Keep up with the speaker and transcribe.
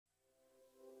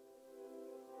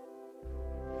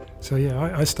So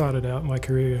yeah, I started out my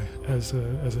career as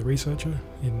a researcher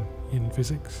in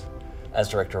physics. As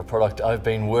Director of Product, I've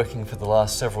been working for the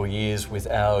last several years with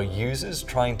our users,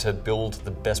 trying to build the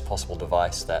best possible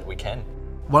device that we can.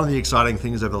 One of the exciting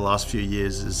things over the last few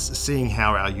years is seeing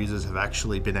how our users have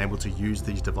actually been able to use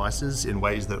these devices in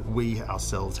ways that we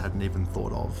ourselves hadn't even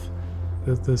thought of.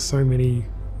 There's so many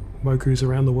Mokus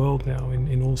around the world now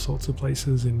in all sorts of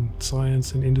places, in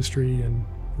science and industry and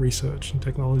research and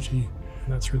technology,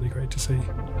 and that's really great to see.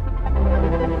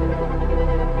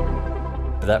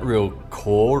 That real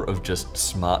core of just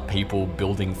smart people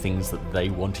building things that they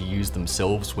want to use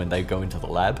themselves when they go into the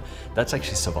lab, that's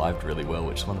actually survived really well,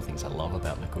 which is one of the things I love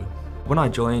about Liquid. When I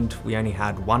joined, we only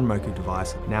had one Moku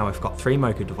device. Now we've got 3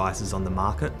 Moku devices on the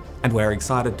market, and we're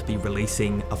excited to be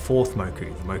releasing a 4th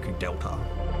Moku, the Moku Delta.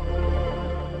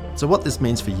 So what this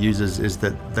means for users is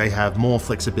that they have more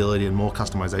flexibility and more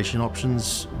customization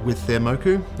options with their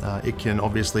Moku. It can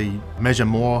obviously measure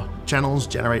more channels,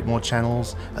 generate more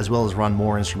channels, as well as run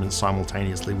more instruments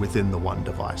simultaneously within the one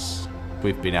device.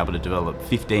 We've been able to develop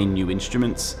 15 new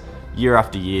instruments. Year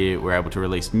after year, we're able to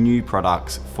release new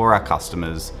products for our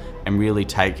customers and really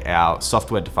take our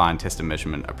software-defined test and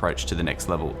measurement approach to the next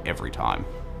level every time.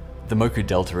 The Moku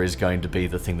Delta is going to be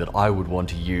the thing that I would want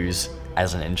to use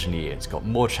as an engineer. It's got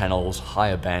more channels,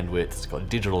 higher bandwidth, it's got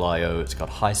digital I/O, it's got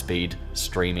high-speed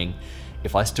streaming.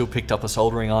 If I still picked up a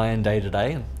soldering iron day to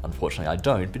day, and unfortunately I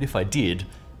don't, but if I did,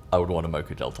 I would want a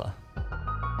Moku Delta.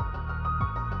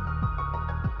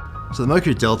 So the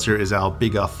Moku Delta is our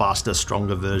bigger, faster,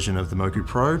 stronger version of the Moku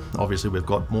Pro. Obviously we've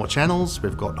got more channels,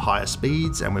 we've got higher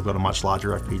speeds, and we've got a much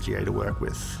larger FPGA to work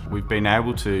with. We've been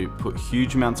able to put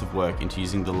huge amounts of work into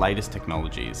using the latest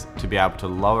technologies to be able to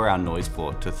lower our noise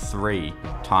floor to 3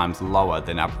 times lower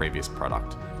than our previous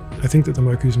product. I think that the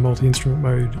Moku's multi-instrument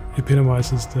mode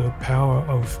epitomizes the power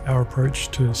of our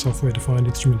approach to software-defined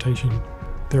instrumentation.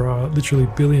 There are literally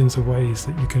billions of ways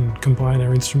that you can combine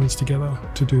our instruments together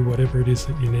to do whatever it is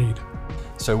that you need.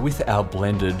 So with our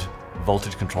blended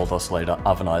voltage-controlled oscillator,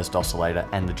 ovenized oscillator,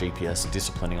 and the GPS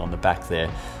disciplining on the back there,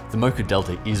 the Moku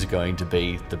Delta is going to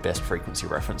be the best frequency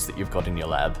reference that you've got in your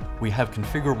lab. We have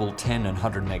configurable 10 and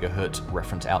 100 megahertz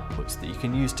reference outputs that you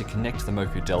can use to connect the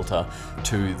Moku Delta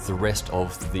to the rest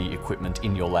of the equipment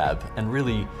in your lab and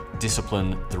really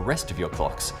discipline the rest of your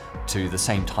clocks to the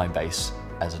same time base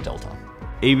as a Delta.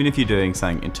 Even if you're doing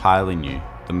something entirely new,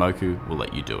 the Moku will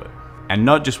let you do it. And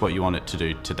not just what you want it to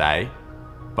do today,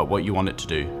 but what you want it to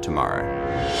do tomorrow.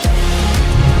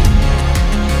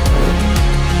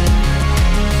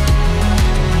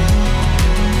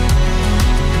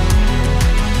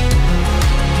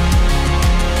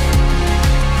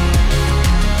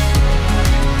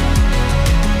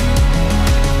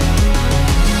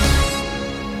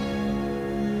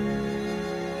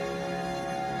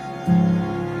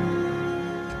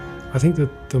 I think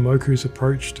that the Moku's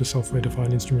approach to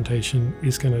software-defined instrumentation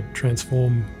is going to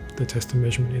transform the test and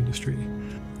measurement industry.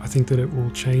 I think that it will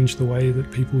change the way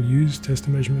that people use test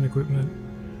and measurement equipment.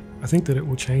 I think that it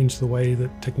will change the way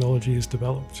that technology is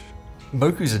developed.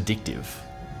 Moku's addictive.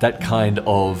 That kind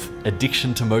of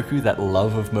addiction to Moku, that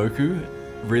love of Moku,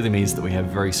 really means that we have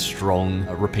very strong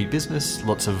repeat business,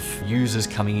 lots of users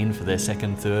coming in for their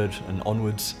second, third and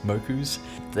onwards Mokus.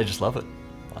 They just love it.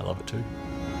 I love it too.